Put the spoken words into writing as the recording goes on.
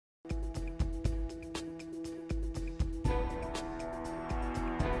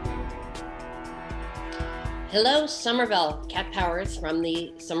Hello, Somerville. Kat Powers from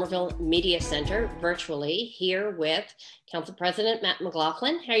the Somerville Media Center, virtually here with Council President Matt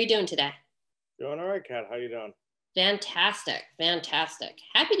McLaughlin. How are you doing today? Doing all right, Kat. How you doing? Fantastic, fantastic.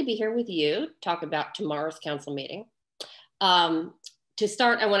 Happy to be here with you, talk about tomorrow's council meeting. To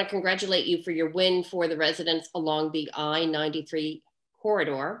start, I want to congratulate you for your win for the residents along the I-93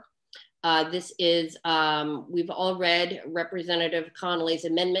 corridor. This is, we've all read Representative Connolly's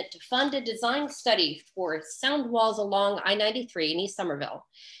amendment to fund a design study for sound walls along I-93 in East Somerville,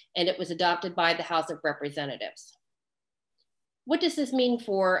 and it was adopted by the House of Representatives. What does this mean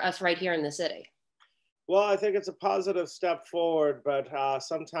for us right here in the city? Well, I think it's a positive step forward, but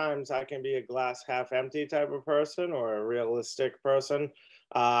sometimes I can be a glass half empty type of person or a realistic person.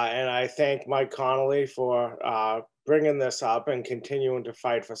 And I thank Mike Connolly for bringing this up and continuing to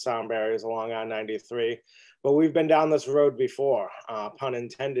fight for sound barriers along I-93. But we've been down this road before, pun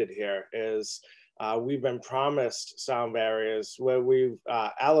intended here, is we've been promised sound barriers where we've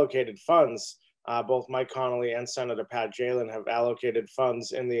allocated funds. Both Mike Connolly and Senator Pat Jalen have allocated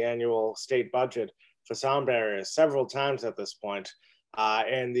funds in the annual state budget for sound barriers several times at this point.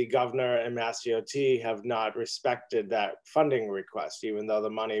 And the governor and Mass DOT have not respected that funding request, even though the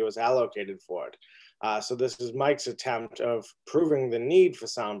money was allocated for it. So this is Mike's attempt of proving the need for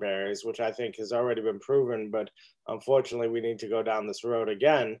sound barriers, which I think has already been proven, but unfortunately we need to go down this road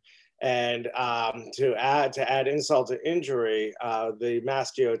again. And to add insult to injury, the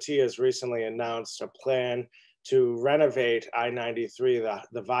Mass DOT has recently announced a plan to renovate I-93,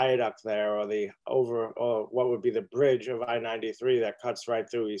 the viaduct there, or what would be the bridge of I-93 that cuts right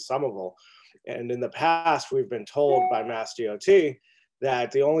through East Somerville. And in the past, we've been told by Mass DOT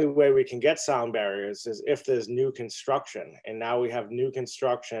that the only way we can get sound barriers is if there's new construction. And now we have new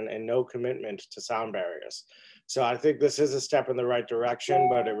construction and no commitment to sound barriers. So I think this is a step in the right direction,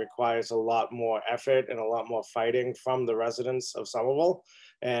 but it requires a lot more effort and a lot more fighting from the residents of Somerville.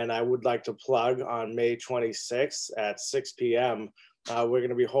 And I would like to plug on May 26th at 6 p.m. We're going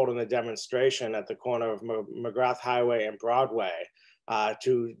to be holding a demonstration at the corner of McGrath Highway and Broadway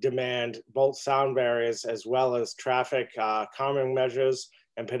to demand both sound barriers as well as traffic calming measures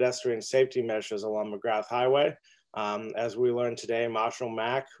and pedestrian safety measures along McGrath Highway. As we learned today, Marshall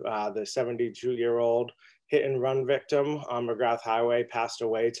Mack, the 72-year-old hit and run victim on McGrath Highway, passed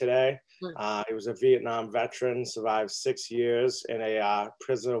away today. He was a Vietnam veteran, survived 6 years in a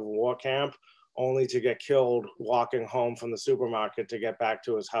prisoner of war camp, only to get killed walking home from the supermarket to get back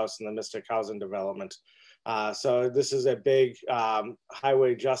to his house in the Mystic Housing Development. So this is a big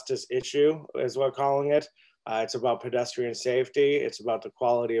highway justice issue, as we're calling it. It's about pedestrian safety. It's about the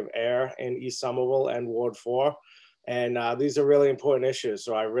quality of air in East Somerville and Ward 4. And these are really important issues.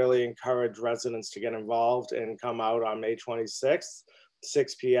 So I really encourage residents to get involved and come out on May 26th,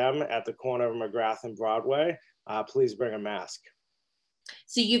 6 p.m. at the corner of McGrath and Broadway. Please bring a mask.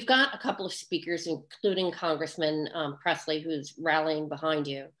 So you've got a couple of speakers, including Congressman Presley, who's rallying behind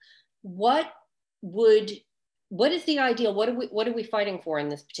you. What is the ideal? What are we fighting for in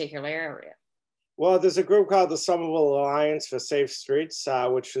this particular area? Well, there's a group called the Somerville Alliance for Safe Streets,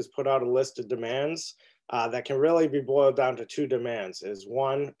 which has put out a list of demands that can really be boiled down to two demands. Is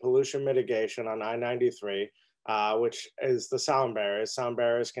one, pollution mitigation on I-93, which is the sound barriers. Sound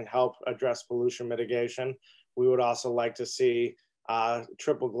barriers can help address pollution mitigation. We would also like to see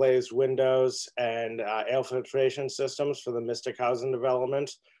triple glazed windows and air filtration systems for the Mystic Housing Development,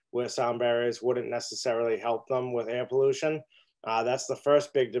 where sound barriers wouldn't necessarily help them with air pollution. That's the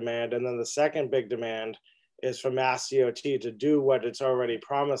first big demand. And then the second big demand is for Mass DOT to do what it's already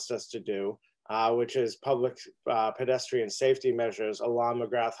promised us to do, which is public pedestrian safety measures along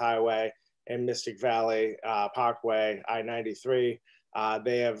McGrath Highway and Mystic Valley Parkway, I-93.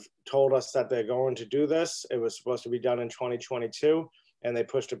 They have told us that they're going to do this. It was supposed to be done in 2022, and they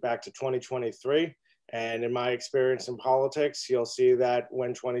pushed it back to 2023. And in my experience in politics, you'll see that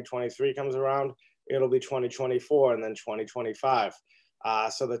when 2023 comes around, it'll be 2024 and then 2025.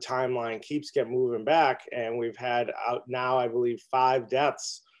 So the timeline keeps getting moving back. And we've had out now, I believe, 5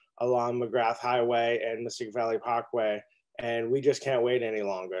 deaths along McGrath Highway and Mystic Valley Parkway. And we just can't wait any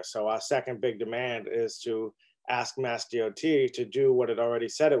longer. So our second big demand is to ask Mass DOT to do what it already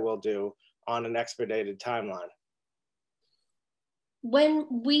said it will do on an expedited timeline. When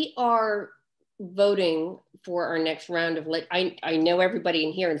we are voting for our next round of, I know everybody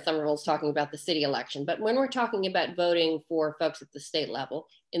in here in Somerville is talking about the city election, but when we're talking about voting for folks at the state level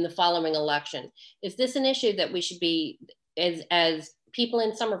in the following election, is this an issue that we should be, as people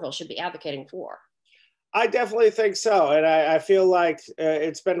in Somerville, should be advocating for? I definitely think so. And I feel like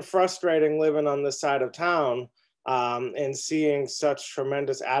it's been frustrating living on this side of town and seeing such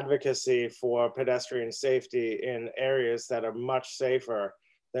tremendous advocacy for pedestrian safety in areas that are much safer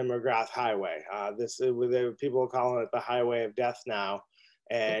than McGrath Highway. People are calling it the highway of death now.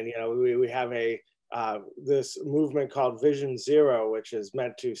 And, you know, we have this movement called Vision Zero, which is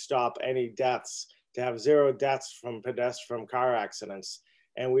meant to stop any deaths, to have 0 deaths from car accidents.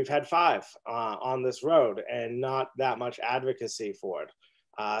 And we've had 5 on this road and not that much advocacy for it.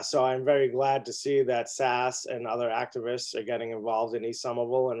 So I'm very glad to see that SAS and other activists are getting involved in East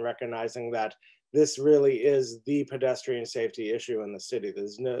Somerville and recognizing that this really is the pedestrian safety issue in the city.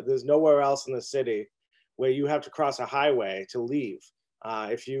 There's nowhere else in the city where you have to cross a highway to leave.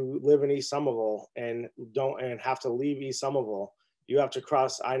 If you live in East Somerville and have to leave East Somerville, you have to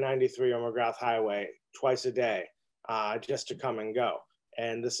cross I-93 or McGrath Highway twice a day just to come and go.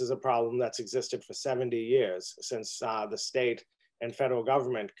 And this is a problem that's existed for 70 years since the state and federal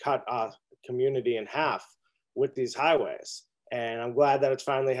government cut our community in half with these highways. And I'm glad that it's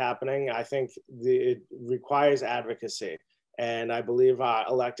finally happening. I think it requires advocacy. And I believe our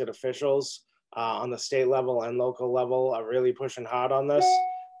elected officials on the state level and local level are really pushing hard on this.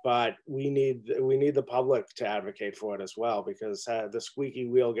 But we need the public to advocate for it as well, because the squeaky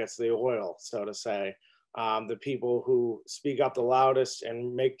wheel gets the oil, so to say. The people who speak up the loudest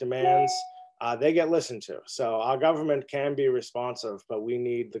and make demands, they get listened to. So our government can be responsive, but we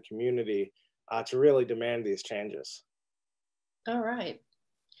need the community to really demand these changes. All right.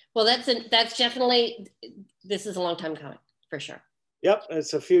 Well, that's definitely, this is a long time coming, for sure. Yep,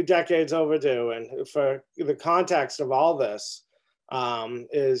 it's a few decades overdue. And for the context of all this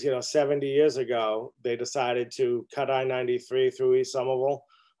is, 70 years ago, they decided to cut I-93 through East Somerville.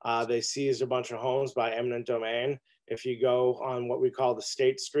 They seized a bunch of homes by eminent domain. If you go on what we call the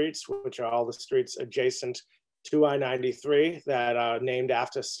state streets, which are all the streets adjacent to I-93 that are named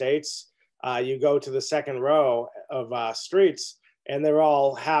after states, you go to the second row of streets, and they're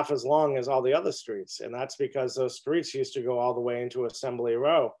all half as long as all the other streets. And that's because those streets used to go all the way into Assembly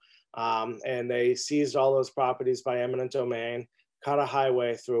Row. And they seized all those properties by eminent domain, cut a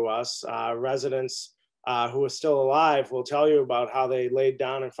highway through us. Residents who are still alive will tell you about how they laid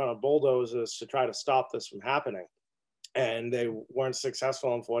down in front of bulldozers to try to stop this from happening. And they weren't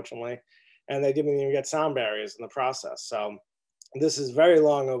successful, unfortunately. And they didn't even get sound barriers in the process. So this is very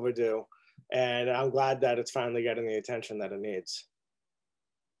long overdue. And I'm glad that it's finally getting the attention that it needs.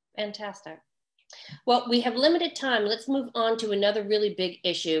 Fantastic. Well, we have limited time. Let's move on to another really big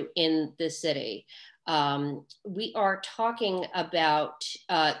issue in the city. We are talking about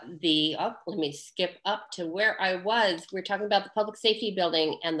let me skip up to where I was. We're talking about the public safety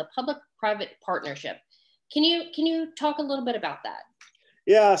building and the public-private partnership. Can you talk a little bit about that?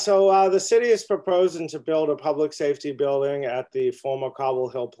 Yeah, so the city is proposing to build a public safety building at the former Cobble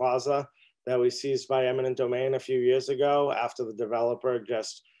Hill Plaza that we seized by eminent domain a few years ago after the developer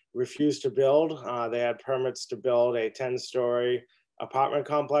just refused to build. They had permits to build a 10-story apartment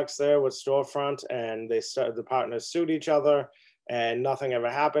complex there with storefront, and the partners sued each other, and nothing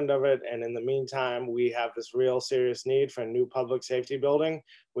ever happened of it. And in the meantime, we have this real serious need for a new public safety building,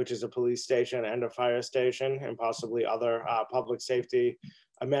 which is a police station and a fire station and possibly other public safety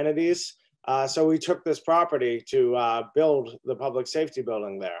amenities. So we took this property to build the public safety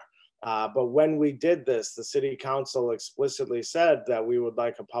building there. But when we did this, the city council explicitly said that we would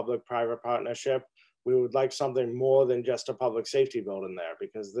like a public-private partnership. We would like something more than just a public safety building there,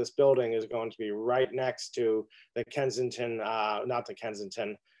 because this building is going to be right next to the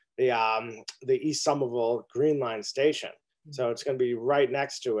the East Somerville Green Line station. So it's going to be right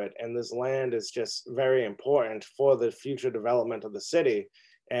next to it. And this land is just very important for the future development of the city.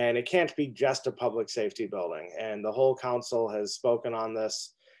 And it can't be just a public safety building. And the whole council has spoken on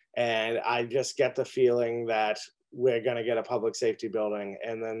this. And I just get the feeling that we're going to get a public safety building,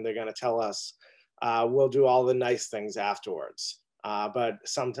 and then they're going to tell us we'll do all the nice things afterwards. But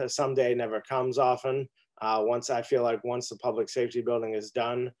someday never comes often. Once the public safety building is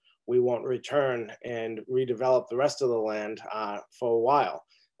done, we won't return and redevelop the rest of the land for a while.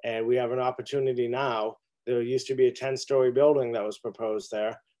 And we have an opportunity now. There used to be a 10-story building that was proposed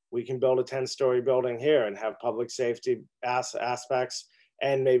there. We can build a 10-story building here and have public safety aspects,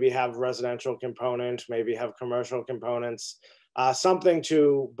 and maybe have residential component, maybe have commercial components, something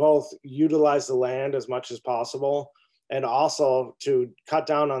to both utilize the land as much as possible and also to cut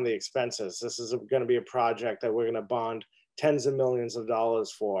down on the expenses. This is going to be a project that we're going to bond tens of millions of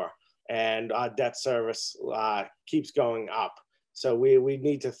dollars for, and our debt service keeps going up. So we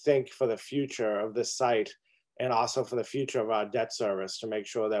need to think for the future of this site and also for the future of our debt service to make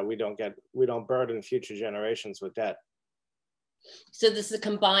sure that we don't burden future generations with debt. So this is a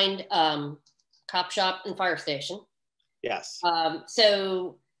combined cop shop and fire station. Yes.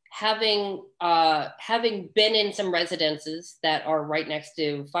 So having been in some residences that are right next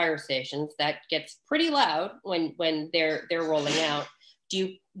to fire stations, that gets pretty loud when they're rolling out.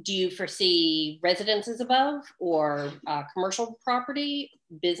 Do you foresee residences above, or commercial property,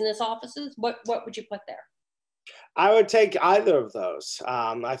 business offices? What would you put there? I would take either of those.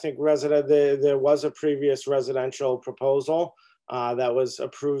 I think there was a previous residential proposal that was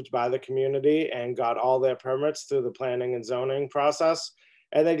approved by the community and got all their permits through the planning and zoning process,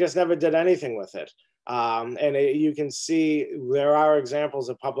 and they just never did anything with it. You can see there are examples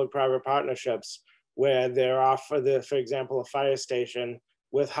of public-private partnerships where there are, for example, a fire station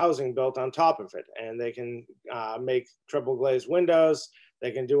with housing built on top of it, and they can make triple glazed windows.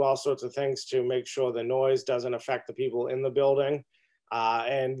 They can do all sorts of things to make sure the noise doesn't affect the people in the building.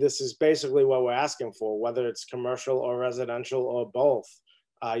 And this is basically what we're asking for, whether it's commercial or residential or both.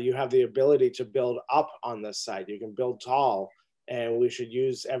 You have the ability to build up on this site. You can build tall, and we should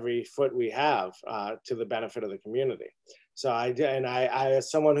use every foot we have to the benefit of the community. So I, as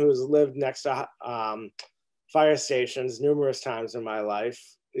someone who's lived next to fire stations numerous times in my life,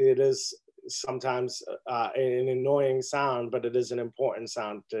 it is sometimes an annoying sound, but it is an important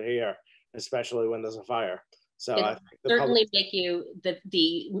sound to hear, especially when there's a fire. So I think certainly make you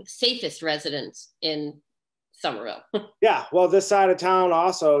the safest residents in Somerville. Yeah, well, this side of town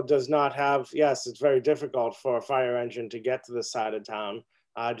also does not have, yes, it's very difficult for a fire engine to get to this side of town,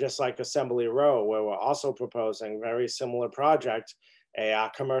 just like Assembly Row, where we're also proposing very similar project, a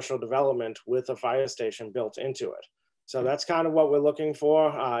commercial development with a fire station built into it. So that's kind of what we're looking for.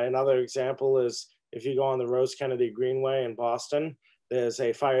 Another example is if you go on the Rose Kennedy Greenway in Boston, there's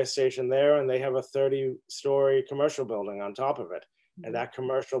a fire station there, and they have a 30-story commercial building on top of it. And that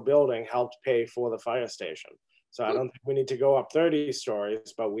commercial building helped pay for the fire station. So I don't think we need to go up 30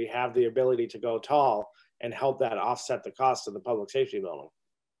 stories, but we have the ability to go tall and help that offset the cost of the public safety building.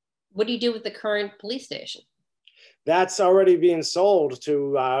 What do you do with the current police station? That's already being sold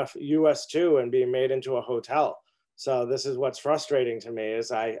to US2 and being made into a hotel. So this is what's frustrating to me,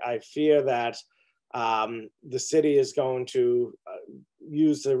 is I fear that the city is going to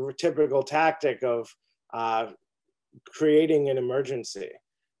use the typical tactic of creating an emergency,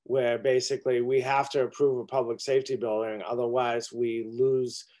 where basically we have to approve a public safety building, otherwise we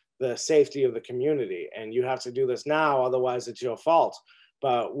lose the safety of the community, and you have to do this now, otherwise it's your fault.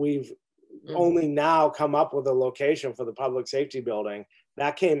 But we've only now come up with a location for the public safety building.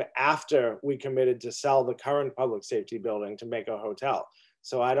 That came after we committed to sell the current public safety building to make a hotel.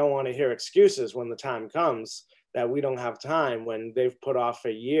 So I don't want to hear excuses when the time comes that we don't have time, when they've put off for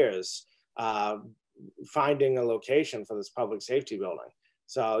years finding a location for this public safety building.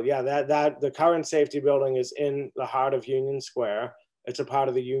 So yeah, the current safety building is in the heart of Union Square. It's a part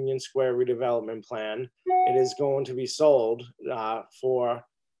of the Union Square redevelopment plan. It is going to be sold for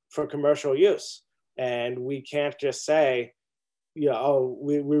commercial use. And we can't just say, oh,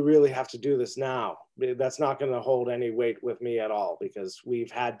 we really have to do this now. That's not going to hold any weight with me at all, because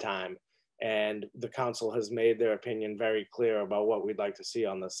we've had time and the council has made their opinion very clear about what we'd like to see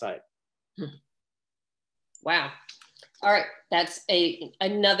on this site. Wow. All right, that's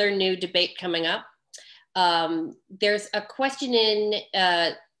another new debate coming up. There's a question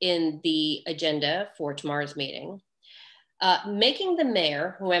in the agenda for tomorrow's meeting. Making the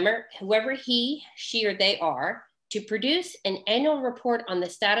mayor, whoever he, she, or they are, to produce an annual report on the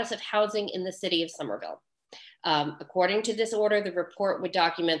status of housing in the city of Somerville. According to this order, the report would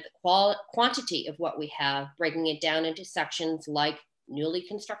document the quantity of what we have, breaking it down into sections like newly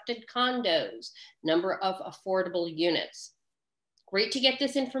constructed condos, number of affordable units. Great to get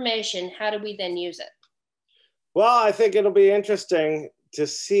this information. How do we then use it? Well, I think it'll be interesting to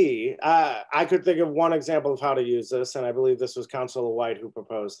see. I could think of one example of how to use this, and I believe this was Councilor White who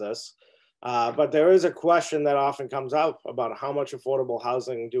proposed this. But there is a question that often comes up about how much affordable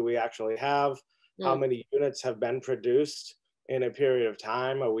housing do we actually have? How many units have been produced in a period of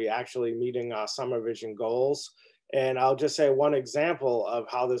time? Are we actually meeting our summer vision goals? And I'll just say one example of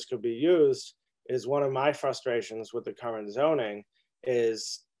how this could be used is one of my frustrations with the current zoning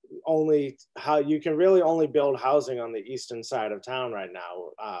is only how you can really only build housing on the eastern side of town right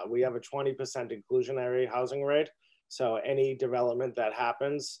now. We have a 20% inclusionary housing rate. So any development that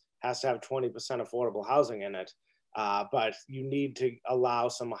happens has to have 20% affordable housing in it. But you need to allow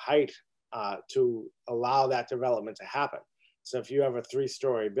some height to allow that development to happen. So if you have a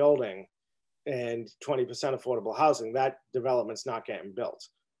 3-story building and 20% affordable housing, that development's not getting built.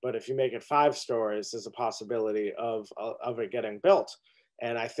 But if you make it 5 stories, there's a possibility of it getting built.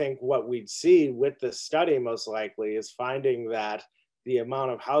 And I think what we'd see with this study most likely is finding that the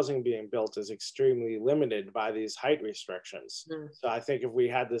amount of housing being built is extremely limited by these height restrictions. So I think if we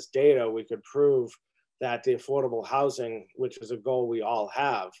had this data, we could prove that the affordable housing, which is a goal we all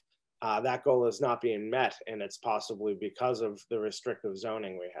have, that goal is not being met, and it's possibly because of the restrictive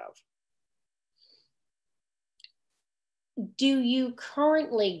zoning we have. Do you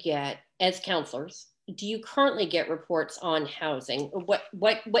currently get, as counselors, do you currently get reports on housing?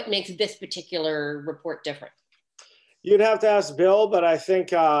 What makes this particular report different? You'd have to ask Bill, but I think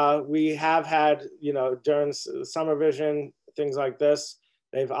we have had, during summer vision, things like this,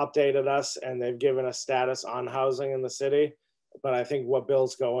 they've updated us and they've given us status on housing in the city. But I think what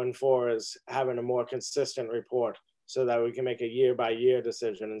Bill's going for is having a more consistent report so that we can make a year-by-year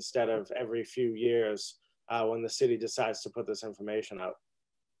decision instead of every few years when the city decides to put this information out.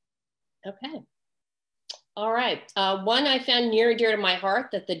 Okay. All right. One I found near and dear to my heart,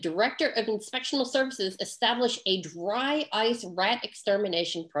 that the Director of Inspectional Services establish a dry ice rat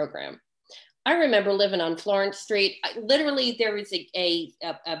extermination program. I remember living on Florence Street. Literally, there was a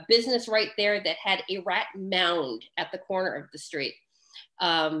business right there that had a rat mound at the corner of the street.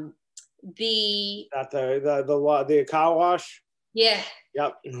 The car wash? Yeah.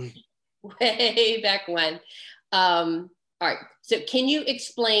 Yep. Way back when. All right. So can you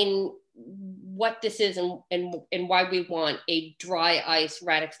explain what this is and why we want a dry ice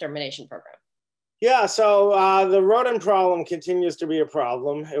rat extermination program? Yeah, so the rodent problem continues to be a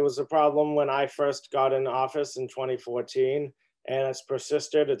problem. It was a problem when I first got in office in 2014, and it's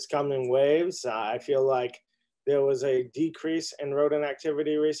persisted. It's come in waves. I feel like there was a decrease in rodent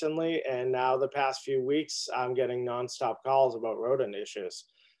activity recently, and now the past few weeks, I'm getting nonstop calls about rodent issues.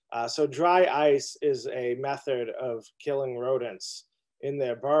 So dry ice is a method of killing rodents in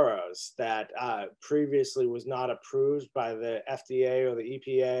their burrows that previously was not approved by the FDA or the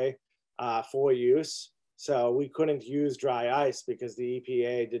EPA for use. So we couldn't use dry ice because the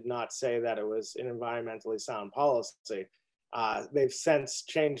EPA did not say that it was an environmentally sound policy. They've since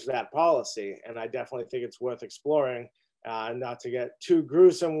changed that policy, and I definitely think it's worth exploring, not to get too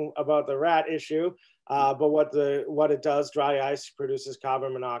gruesome about the rat issue, but what it does, dry ice produces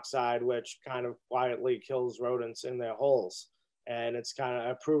carbon monoxide, which kind of quietly kills rodents in their holes. And it's kind of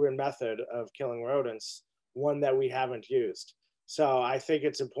a proven method of killing rodents, one that we haven't used. So I think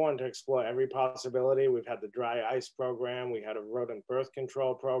it's important to explore every possibility. We've had the dry ice program. We had a rodent birth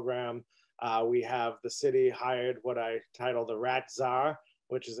control program. We have the city hired what I title the Rat Czar,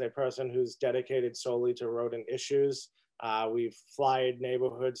 which is a person who's dedicated solely to rodent issues. We've flyed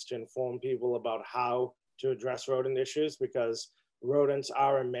neighborhoods to inform people about how to address rodent issues, because rodents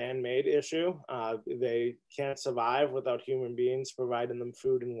are a man-made issue. They can't survive without human beings providing them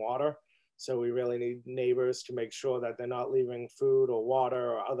food and water. So we really need neighbors to make sure that they're not leaving food or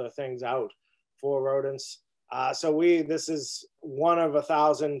water or other things out for rodents. So this is one of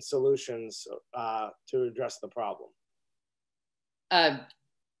 1,000 solutions to address the problem.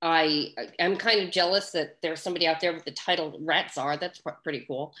 I am kind of jealous that there's somebody out there with the title Rat Czar. That's pretty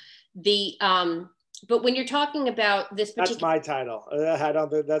cool. But when you're talking about this particular... That's my title. I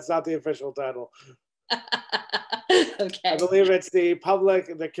don't think that's not the official title. Okay. I believe it's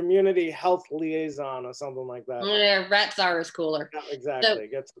the community health liaison or something like that. Yeah, Rat Czar is cooler. Yeah, exactly. So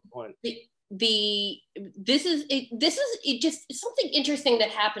get to the point. This is just something interesting that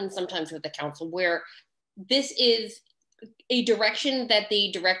happens sometimes with the council, where this is a direction that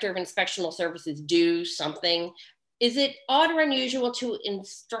the Director of Inspectional Services do something. Is it odd or unusual to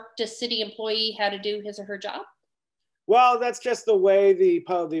instruct a city employee how to do his or her job? Well, that's just the way the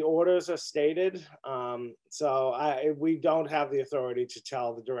orders are stated. We don't have the authority to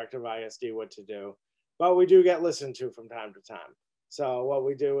tell the Director of ISD what to do, but we do get listened to from time to time. So what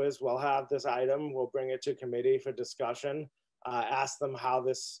we do is we'll have this item, we'll bring it to committee for discussion, ask them how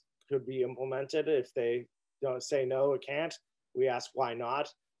this could be implemented. If they don't say no, it can't, we ask why not.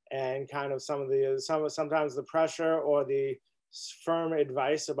 And kind of sometimes the pressure or the firm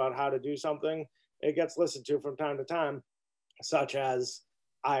advice about how to do something, it gets listened to from time to time, such as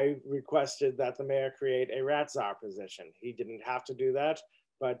I requested that the mayor create a Rat Czar position. He didn't have to do that,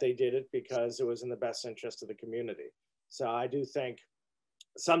 but they did it because it was in the best interest of the community. So I do think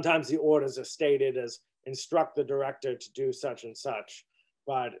sometimes the orders are stated as instruct the director to do such and such,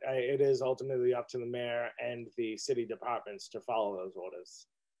 but it is ultimately up to the mayor and the city departments to follow those orders.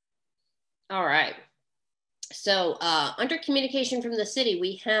 All right. So under communication from the city,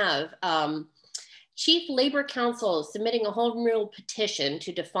 we have Chief Labor Council submitting a home rule petition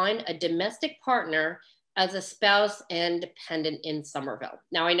to define a domestic partner as a spouse and dependent in Somerville.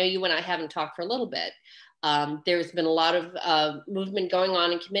 Now, I know you and I haven't talked for a little bit. There's been a lot of movement going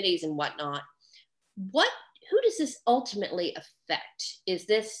on in committees and whatnot. who does this ultimately affect? Is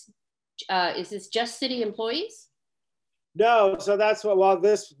this just city employees? No, so that's what, well,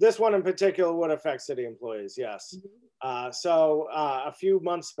 this one in particular would affect city employees, yes. So a few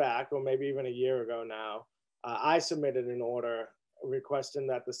months back, or maybe even a year ago now, I submitted an order requesting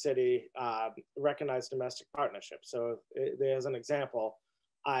that the city recognize domestic partnerships. So there's an example.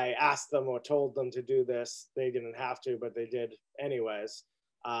 I asked them or told them to do this. They didn't have to, but they did anyways,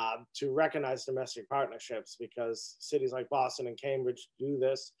 to recognize domestic partnerships, because cities like Boston and Cambridge do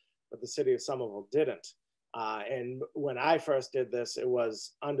this, but the city of Somerville didn't. And when I first did this, it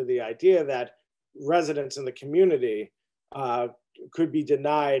was under the idea that residents in the community could be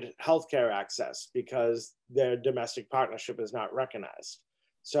denied healthcare access because their domestic partnership is not recognized.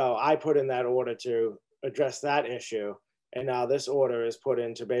 So I put in that order to address that issue. And now this order is put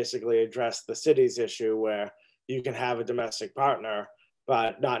in to basically address the city's issue, where you can have a domestic partner,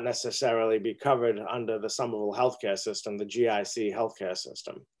 but not necessarily be covered under the Somerville healthcare system, the GIC healthcare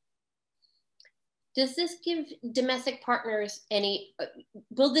system. Does this give domestic partners any,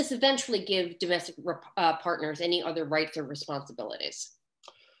 will this eventually give domestic partners any other rights or responsibilities?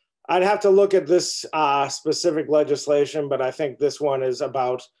 I'd have to look at this specific legislation, but I think this one is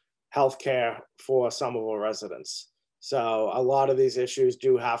about healthcare for Somerville residents. So a lot of these issues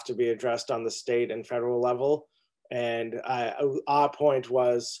do have to be addressed on the state and federal level. And our point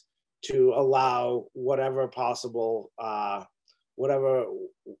was to allow whatever possible, how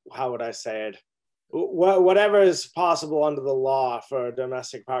would I say it? Whatever is possible under the law for a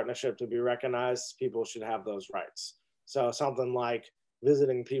domestic partnership to be recognized, people should have those rights. So something like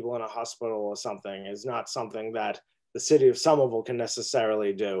visiting people in a hospital or something is not something that the city of Somerville can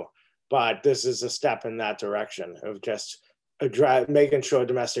necessarily do. But this is a step in that direction of just making sure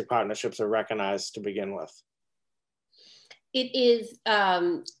domestic partnerships are recognized to begin with. It is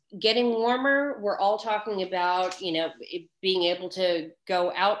getting warmer. We're all talking about, being able to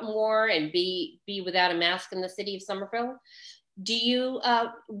go out more and be without a mask in the city of Somerville. Do you,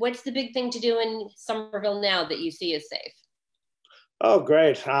 what's the big thing to do in Somerville now that you see as safe? Oh,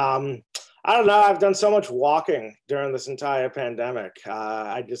 great. I don't know. I've done so much walking during this entire pandemic.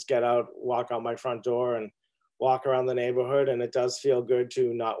 I just get out, walk out my front door and walk around the neighborhood. And it does feel good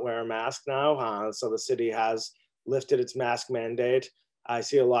to not wear a mask now. So the city has lifted its mask mandate. I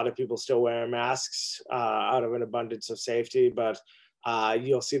see a lot of people still wearing masks out of an abundance of safety, but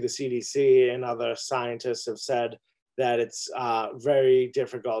you'll see the CDC and other scientists have said that it's very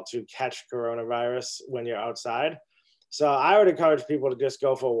difficult to catch coronavirus when you're outside. So I would encourage people to just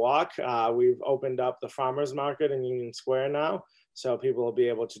go for a walk. We've opened up the farmers market in Union Square now, so people will be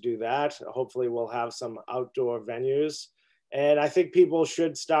able to do that. Hopefully we'll have some outdoor venues. And I think people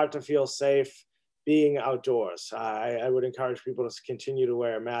should start to feel safe being outdoors. I would encourage people to continue to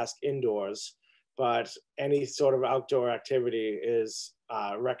wear a mask indoors, but any sort of outdoor activity is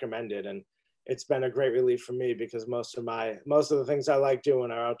recommended. And it's been a great relief for me because most of the things I like doing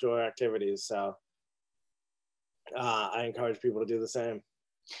are outdoor activities. So I encourage people to do the same.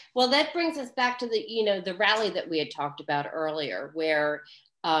 Well, that brings us back to the rally that we had talked about earlier, where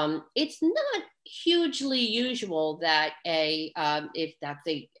it's not hugely usual that if that's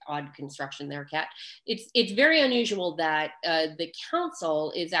a odd construction there, Kat, it's very unusual that the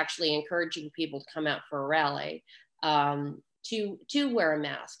council is actually encouraging people to come out for a rally to wear a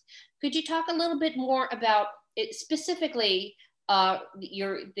mask. Could you talk a little bit more about it specifically?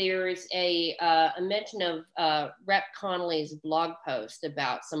 There's a mention of Rep. Connolly's blog post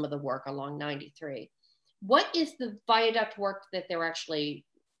about some of the work along 93. What is the viaduct work that they're actually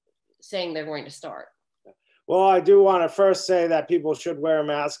saying they're going to start? Well, I do want to first say that people should wear a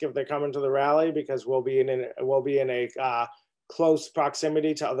mask if they come into the rally, because we'll be in a close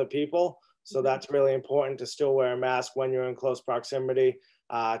proximity to other people. So that's really important to still wear a mask when you're in close proximity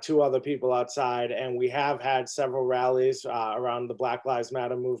to other people outside. And we have had several rallies around the Black Lives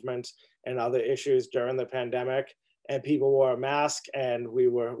Matter movement and other issues during the pandemic, and people wore a mask and we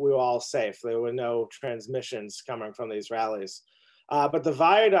were all safe. There were no transmissions coming from these rallies. But the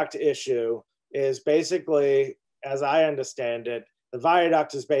viaduct issue is basically, as I understand it, the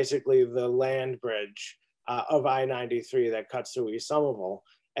viaduct is basically the land bridge of I-93 that cuts through East Somerville.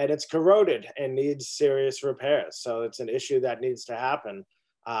 And it's corroded and needs serious repairs. So it's an issue that needs to happen.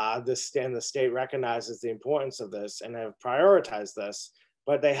 The state recognizes the importance of this and have prioritized this,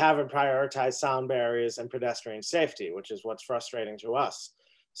 but they haven't prioritized sound barriers and pedestrian safety, which is what's frustrating to us.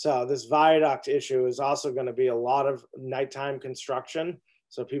 So this viaduct issue is also going to be a lot of nighttime construction.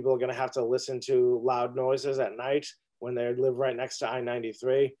 So people are going to have to listen to loud noises at night when they live right next to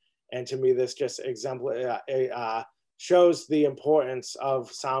I-93. And to me, this just shows the importance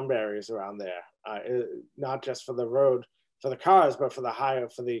of sound barriers around there. not just for the road, for the cars, but for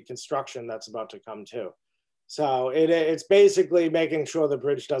the construction that's about to come too. So it's basically making sure the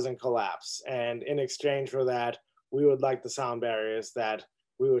bridge doesn't collapse. And in exchange for that, we would like the sound barriers that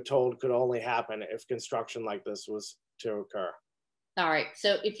we were told could only happen if construction like this was to occur. All right.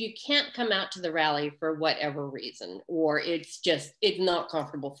 So if you can't come out to the rally for whatever reason, or it's not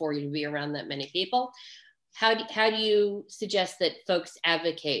comfortable for you to be around that many people, how do you suggest that folks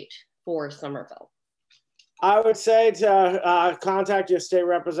advocate for Somerville? I would say to contact your state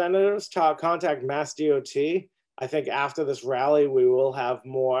representatives, contact Mass DOT. I think after this rally, we will have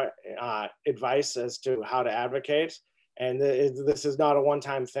more advice as to how to advocate. And this is not a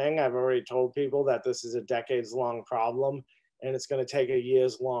one-time thing. I've already told people that this is a decades-long problem, and it's going to take a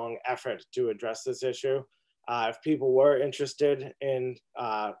years-long effort to address this issue. If people were interested in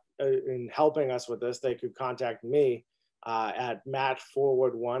helping us with this, they could contact me at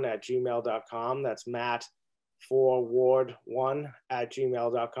mattforward1@gmail.com. That's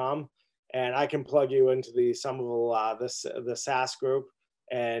mattforward1@gmail.com. And I can plug you into the Somerville, the SAS group.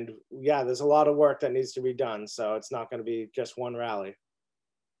 And yeah, there's a lot of work that needs to be done. So it's not going to be just one rally.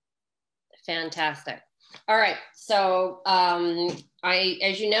 Fantastic. All right. So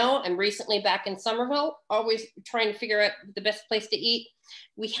as you know, I'm recently back in Somerville, always trying to figure out the best place to eat.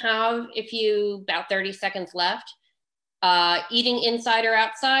 We have, about 30 seconds left. Eating inside or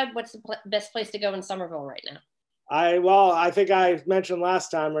outside, what's the best place to go in Somerville right now? I think I mentioned last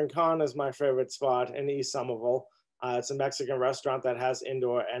time, Rincon is my favorite spot in East Somerville. It's a Mexican restaurant that has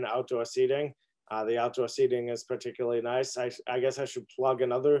indoor and outdoor seating. The outdoor seating is particularly nice. I guess I should plug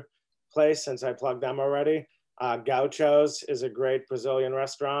another place since I plugged them already. Gaucho's is a great Brazilian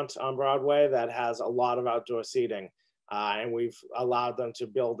restaurant on Broadway that has a lot of outdoor seating. And we've allowed them to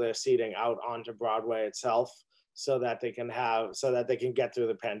build their seating out onto Broadway itself so that they can get through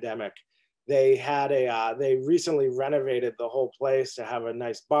the pandemic. They recently renovated the whole place to have a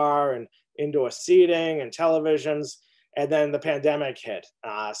nice bar and indoor seating and televisions, and then the pandemic hit.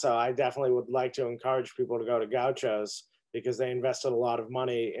 So I definitely would like to encourage people to go to Gaucho's because they invested a lot of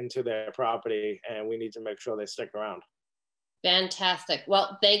money into their property, and we need to make sure they stick around. Fantastic.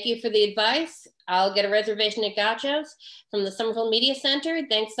 Well, thank you for the advice. I'll get a reservation at Gaucho's from the Somerville Media Center.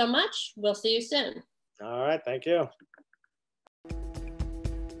 Thanks so much. We'll see you soon. All right. Thank you.